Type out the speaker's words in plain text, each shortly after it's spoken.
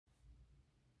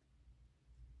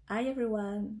Hi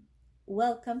everyone,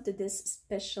 welcome to this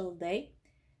special day,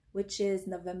 which is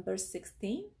November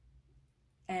 16th,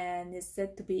 and is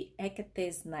said to be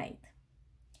Hekate's night.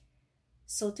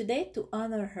 So today, to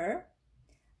honor her,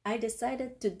 I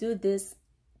decided to do this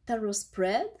tarot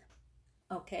spread,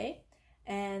 okay,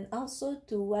 and also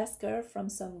to ask her from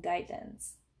some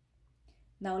guidance.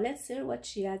 Now let's hear what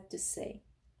she had to say.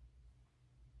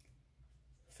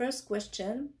 First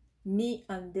question, me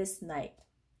on this night,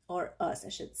 or us I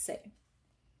should say.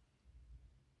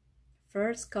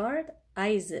 First card,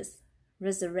 Isis,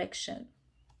 resurrection.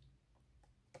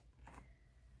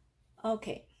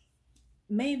 Okay,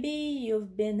 maybe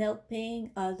you've been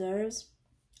helping others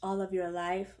all of your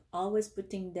life, always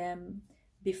putting them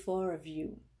before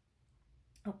you.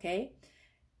 Okay,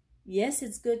 yes,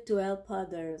 it's good to help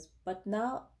others, but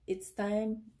now it's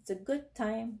a good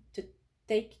time to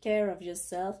take care of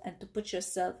yourself and to put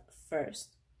yourself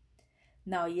first.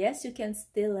 Now, yes, you can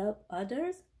still help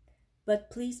others,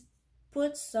 but please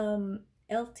put some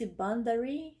healthy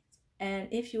boundary, and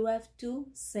if you have to,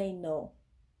 say no.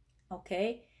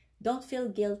 Okay? Don't feel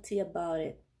guilty about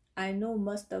it. I know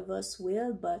most of us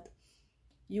will, but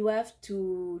you have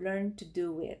to learn to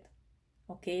do it.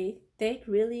 Okay? Take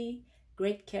really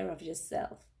great care of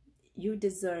yourself. You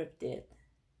deserved it.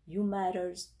 You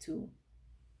matters too.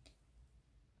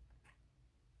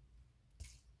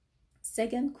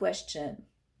 Second question.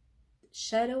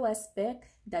 Shadow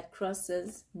aspect that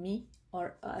crosses me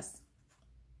or us.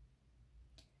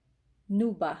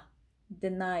 Nuba,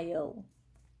 denial.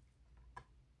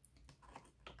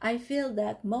 I feel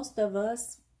that most of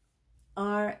us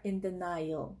are in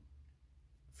denial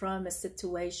from a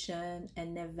situation,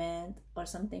 an event, or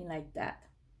something like that.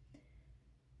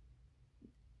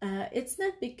 It's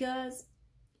not because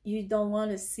you don't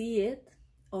want to see it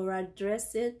or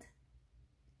address it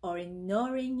or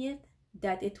ignoring it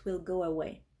that it will go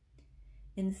away.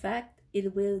 In fact,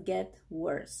 it will get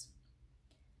worse.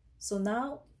 So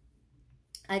now,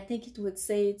 I think it would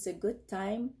say it's a good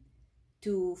time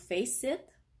to face it.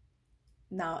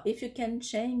 Now, if you can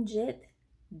change it,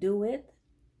 do it.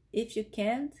 If you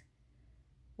can't,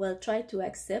 well, try to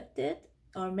accept it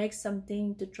or make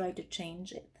something to try to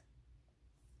change it.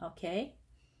 Okay?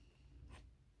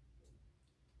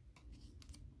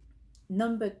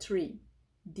 Number 3,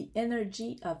 the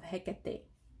energy of Hekate.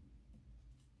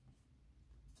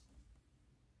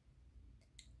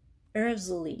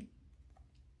 Ursuli.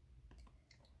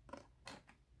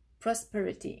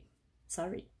 Prosperity.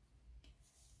 Sorry.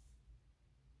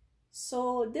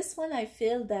 So this one, I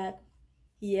feel that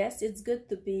yes, it's good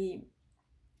to be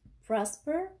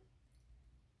prosper,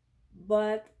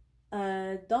 but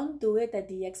don't do it at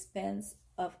the expense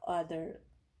of others.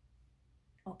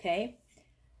 Okay?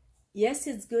 Yes,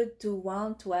 it's good to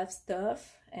want to have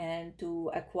stuff and to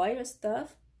acquire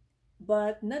stuff,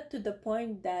 but not to the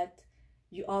point that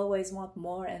you always want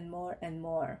more and more and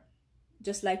more.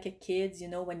 Just like a kid, you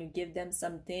know, when you give them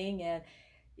something and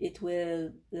it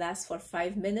will last for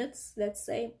 5 minutes, let's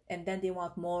say, and then they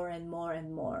want more and more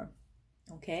and more.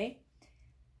 Okay?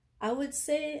 I would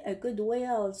say a good way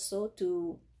also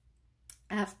to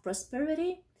have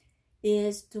prosperity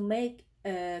is to make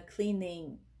a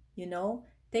cleaning, you know,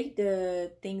 take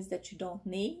the things that you don't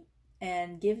need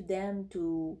and give them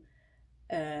to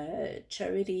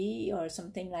charity or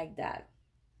something like that.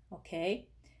 Okay?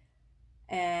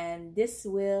 And this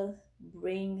will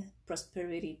bring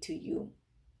prosperity to you.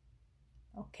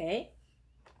 Okay?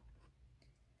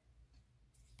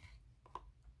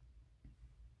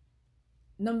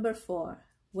 Number 4,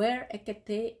 where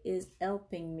Hekate is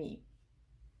helping me.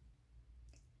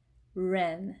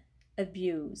 Ren,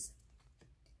 abuse.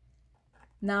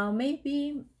 Now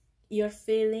maybe you're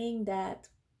feeling that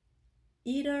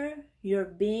either you're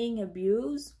being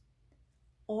abused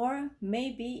or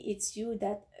maybe it's you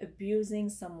that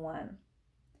abusing someone.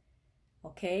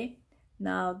 Okay?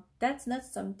 Now that's not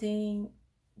something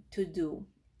to do.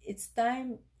 It's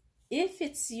time, if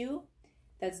it's you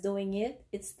that's doing it,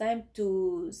 it's time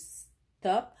to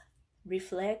stop,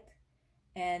 reflect,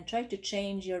 and try to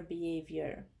change your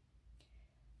behavior.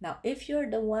 Now, if you're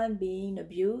the one being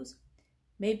abused,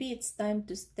 maybe it's time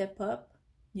to step up,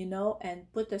 you know,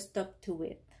 and put a stop to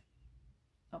it.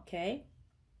 Okay?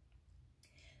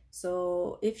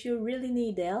 So, if you really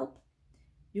need help,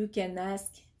 you can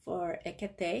ask for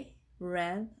Hekate,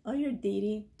 Ran, or your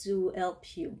deity to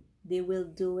help you. They will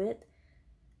do it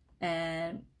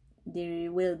and they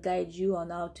will guide you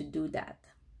on how to do that.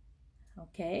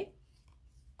 Okay?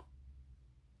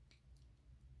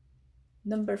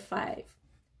 Number 5,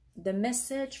 the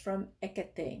message from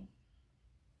Hekate.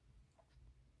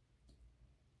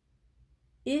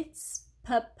 It's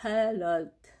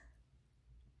Papalot.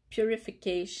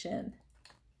 purification.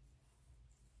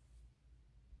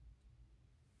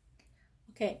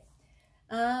 Okay.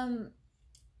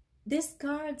 This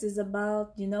card is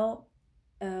about,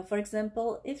 for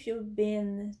example, if you've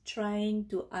been trying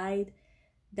to hide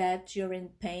that you're in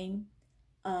pain,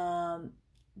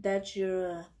 that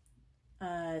you're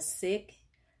sick,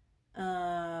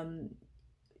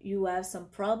 you have some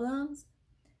problems,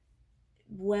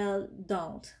 well,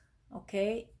 don't.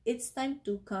 Okay, it's time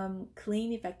to come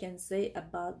clean, if I can say,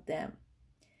 about them.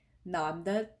 Now, I'm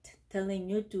not telling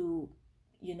you to,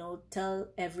 tell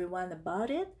everyone about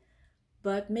it,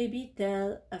 but maybe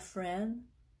tell a friend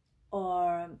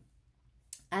or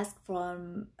ask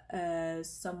from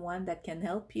someone that can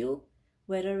help you,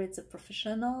 whether it's a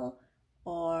professional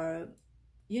or,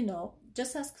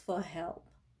 just ask for help.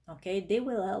 Okay, they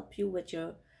will help you with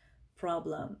your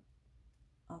problem.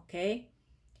 Okay,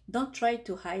 don't try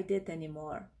to hide it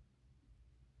anymore,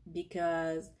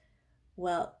 because,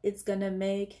 well, it's gonna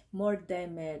make more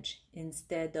damage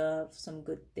instead of some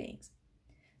good things.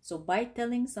 So by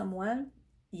telling someone,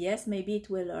 yes, maybe it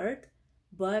will hurt,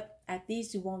 but at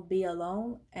least you won't be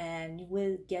alone and you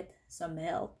will get some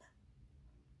help.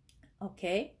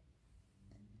 Okay,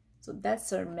 so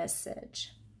that's our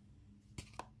message.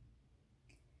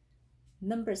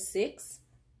 Number 6,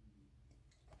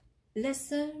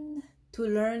 lesson to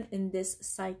learn in this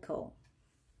cycle.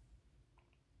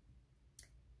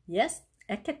 Yes,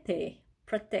 Hekate,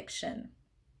 protection.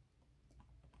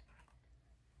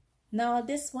 Now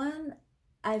this one,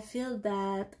 I feel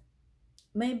that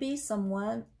maybe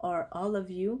someone or all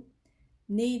of you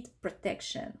need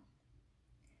protection.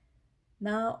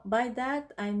 Now by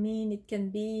that I mean it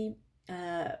can be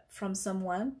from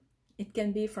someone, it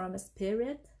can be from a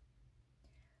spirit,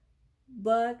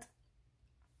 but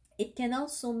it can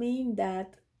also mean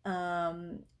that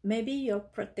maybe you're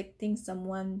protecting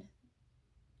someone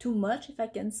too much, if I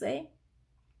can say,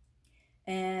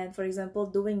 and for example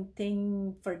doing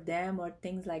things for them or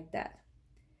things like that.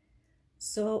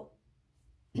 So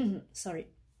sorry.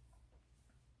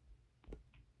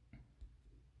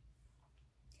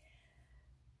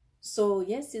 So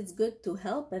yes, it's good to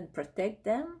help and protect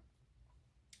them,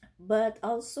 but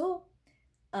also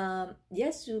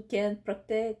yes, you can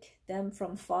protect them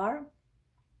from far,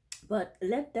 but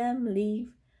let them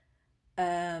live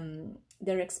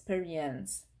their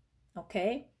experience.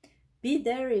 Okay, be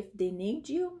there if they need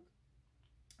you,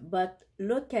 but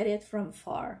look at it from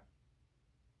far.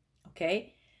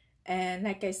 Okay, and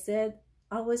like I said,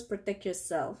 always protect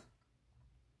yourself.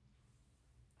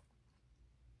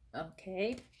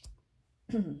 Okay.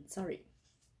 Sorry.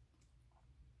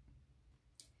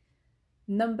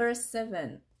 Number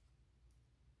 7,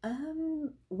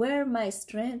 where my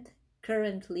strength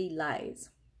currently lies.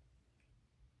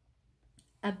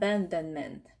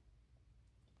 Abandonment.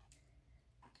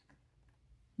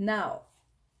 Now,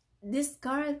 this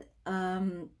card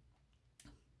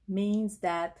means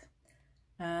that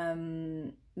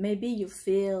maybe you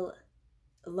feel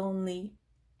lonely,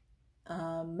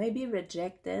 maybe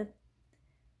rejected,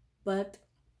 but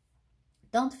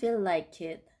don't feel like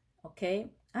it.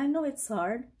 Okay, I know it's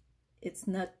hard, it's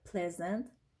not pleasant,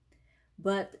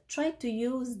 but try to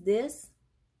use this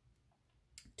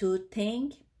to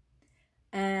think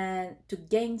and to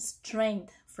gain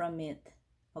strength from it.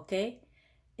 Okay,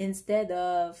 instead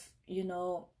of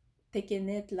taking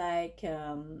it like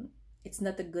it's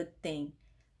not a good thing,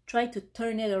 try to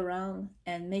turn it around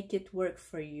and make it work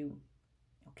for you.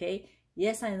 Okay,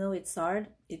 yes, I know it's hard,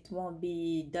 it won't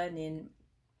be done in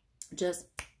just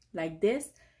like this,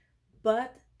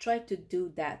 but try to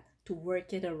do that, to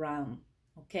work it around.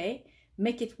 Okay,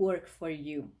 make it work for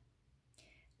you,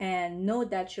 and know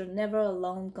that you're never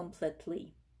alone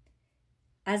completely.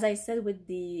 As I said with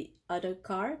the other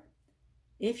card,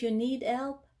 if you need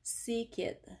help, seek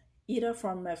it, either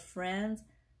from a friend,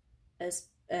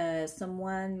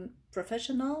 someone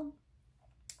professional.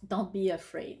 Don't be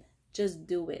afraid, just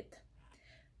do it.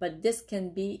 But this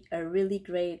can be a really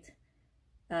great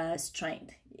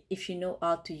strength if you know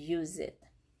how to use it.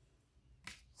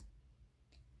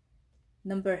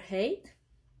 Number 8,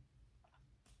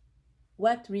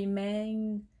 what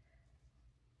remains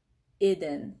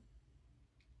hidden.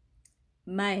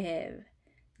 Mahev,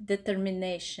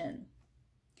 determination.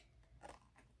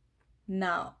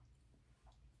 Now,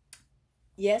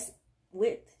 yes,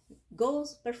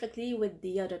 goes perfectly with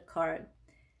the other card.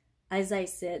 As I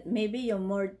said, maybe you're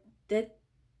more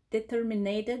determined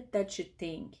than you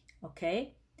think.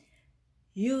 Okay,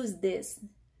 use this,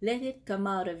 let it come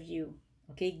out of you.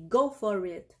 Okay, go for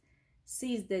it,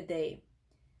 seize the day.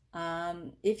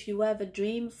 If you have a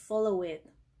dream, follow it.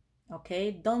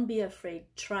 Okay, don't be afraid,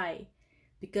 try.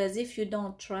 because if you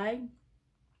don't try,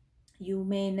 you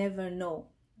may never know.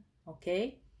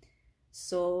 Okay,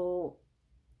 so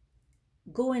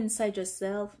go inside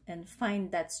yourself and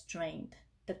find that strength,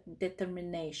 that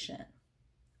determination.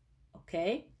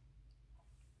 Okay,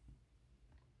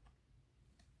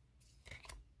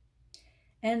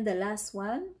 and the last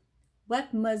one,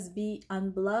 what must be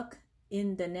unblocked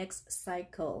in the next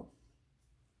cycle?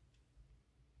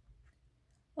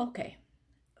 Okay,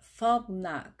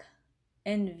 fognak,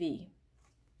 envy.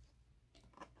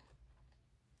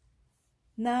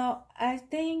 Now, I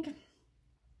think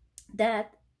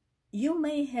that you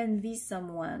may envy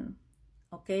someone,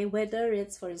 okay, whether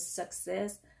it's for his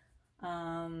success,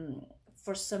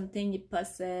 for something he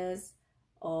possesses,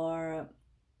 or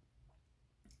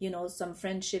some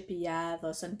friendship he have,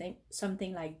 or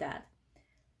something like that.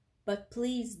 But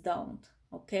please don't,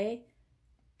 okay?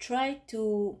 Try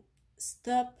to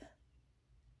stop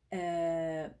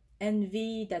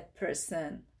envy that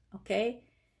person, okay?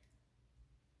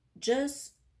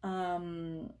 Just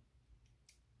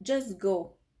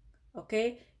go,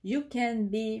 okay? You can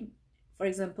be, for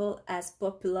example, as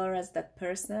popular as that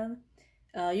person.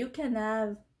 You can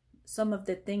have some of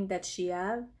the things that she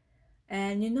have,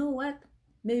 and you know what?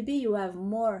 Maybe you have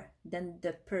more than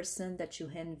the person that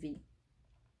you envy.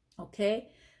 Okay?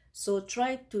 So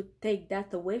try to take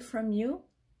that away from you.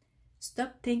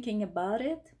 Stop thinking about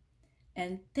it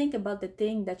and think about the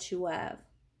thing that you have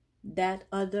that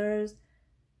others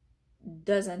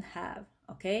doesn't have.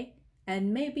 Okay?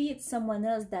 And maybe it's someone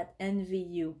else that envy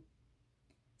you.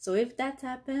 So if that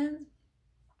happens,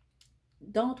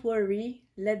 don't worry,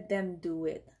 let them do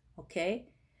it. Okay?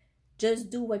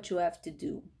 Just do what you have to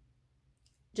do.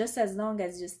 Just as long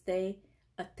as you stay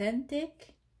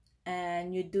authentic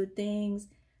and you do things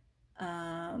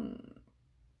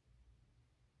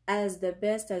as the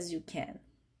best as you can.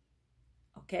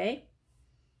 Okay?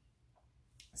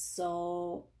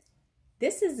 So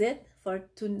this is it for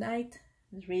tonight's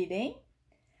reading,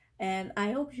 and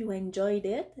I hope you enjoyed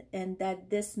it and that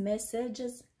this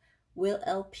messages will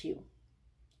help you.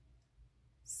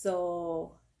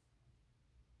 So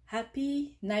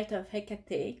happy night of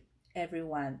Hekate,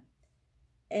 everyone.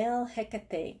 El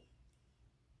Hekate.